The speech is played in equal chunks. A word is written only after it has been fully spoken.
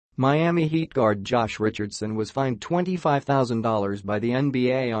Miami Heat guard Josh Richardson was fined $25,000 by the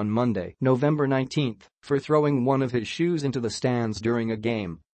NBA on Monday, November 19, for throwing one of his shoes into the stands during a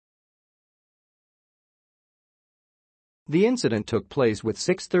game. The incident took place with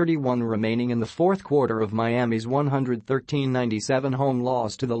 6:31 remaining in the fourth quarter of Miami's 113-97 home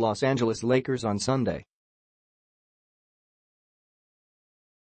loss to the Los Angeles Lakers on Sunday.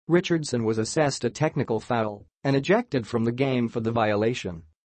 Richardson was assessed a technical foul and ejected from the game for the violation.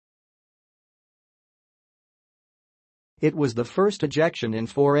 It was the first ejection in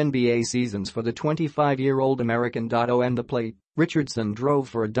 4 NBA seasons for the 25-year-old American. On the plate, Richardson drove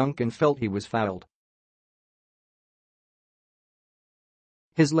for a dunk and felt he was fouled.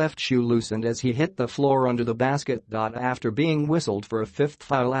 His left shoe loosened as he hit the floor under the basket. After being whistled for a fifth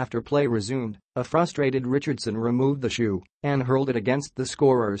foul after play resumed, a frustrated Richardson removed the shoe and hurled it against the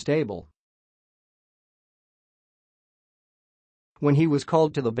scorer's table. When he was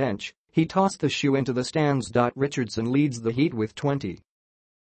called to the bench, he tossed the shoe into the stands. Richardson leads the Heat with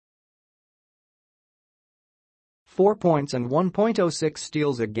 24 points and 1.06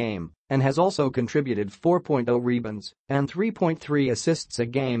 steals a game, and has also contributed 4.0 rebounds and 3.3 assists a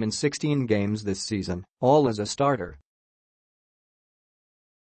game in 16 games this season, all as a starter.